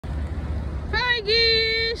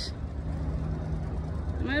Geese!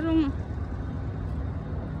 Mayroong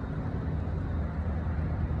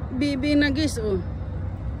bibi na geese, oh.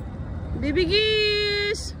 Bibi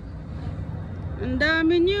geese! Ang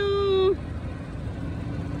dami nyo.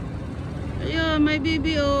 Ayun, may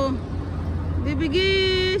bibi, oh. Bibi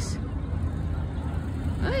geese.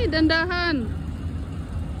 Ay, dandahan.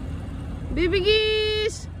 Bibi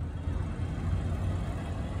geese.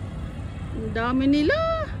 Ang dami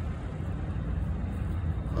nila.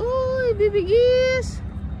 Uy, bibi geese.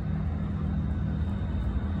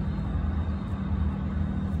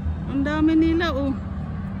 Ang dami nila, oh.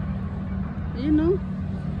 Ayun, oh.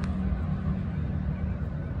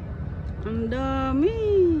 Ang dami.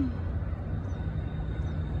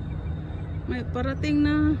 May parating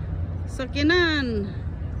na sakinan.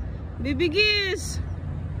 Bibi geese.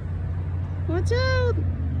 Watch out.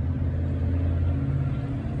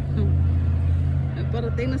 May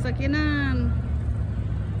parating na sakinan.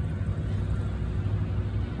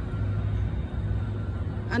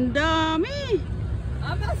 Ang dami.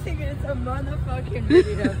 I'm not thinking it's a motherfucking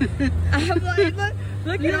video. I'm like,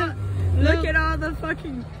 look at all the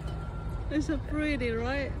fucking. It's so pretty,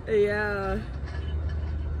 right? Yeah.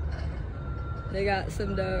 They got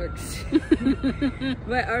some ducks.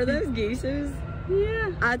 Wait, are those geeses?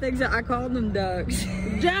 Yeah. I think so. I called them ducks.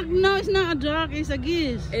 Duck? No, it's not a duck. It's a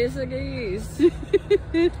geese. It's a geese.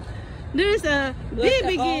 There's a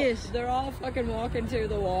baby geese. They're all fucking walking to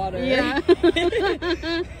the water. Yeah.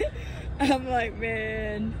 I'm like,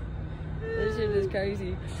 man, this shit is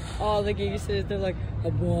crazy. All the geeses, they're like,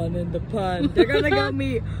 I'm one in the pond. They're gonna go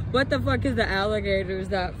meet. What the fuck is the alligators?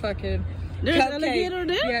 That fucking. There's cupcake. Alligator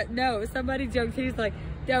there? Yeah, no, somebody joked. He's like,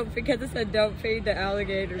 don't, because it said don't feed the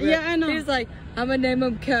alligator. But yeah, I know. He's like, I'm gonna name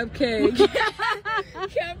him Cupcake.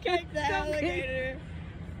 Cupcake the alligator.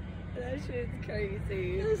 That shit's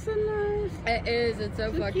crazy. That's so nice. It is. It's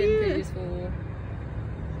so fucking cute. peaceful.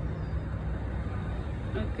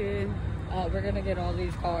 Okay. Oh, we're gonna get all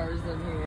these cars in here.